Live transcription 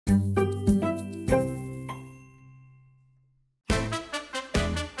Oh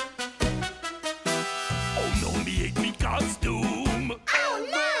no, me hate me costume. Oh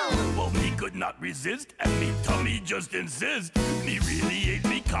no! Well, me could not resist, and me tummy just insist. Me really hate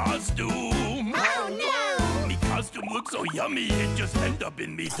me costume. Oh no! Me costume looks so yummy, it just end up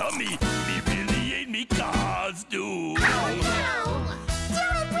in me tummy. Me really hate me costume. Oh no!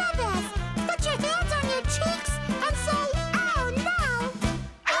 Dear brothers, put your hands on your cheeks and say, oh no!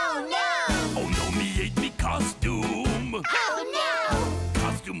 Oh no! Oh no, me hate me costume. Oh no!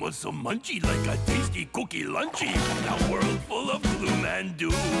 Costume was so munchy, like a tasty cookie lunchy. A world full of gloom and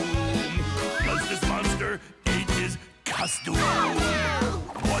doom. Cause this monster ate his costume.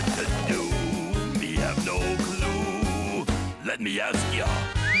 What to do? Me have no clue. Let me ask ya,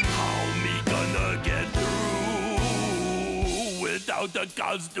 how me gonna get through without a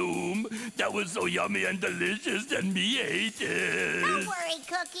costume that was so yummy and delicious and me ate it? Don't worry,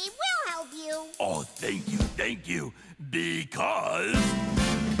 Cookie. We'll help you. Oh, thank you, because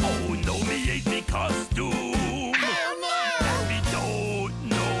oh no, me hate me costume. Oh no! And me don't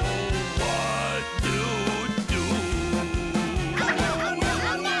know what to do.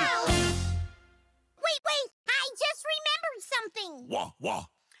 Oh no! Wait! I just remembered something. Wah.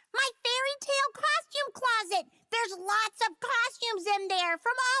 My fairy tale costume closet. There's lots of costumes in there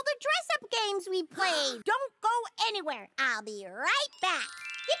from all the dress-up games we played. Don't go anywhere. I'll be right back.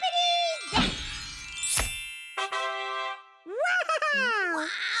 Yippity! Wow!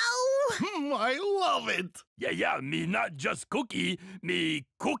 I love it. Yeah, me not just cookie, me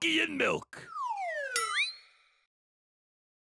cookie and milk.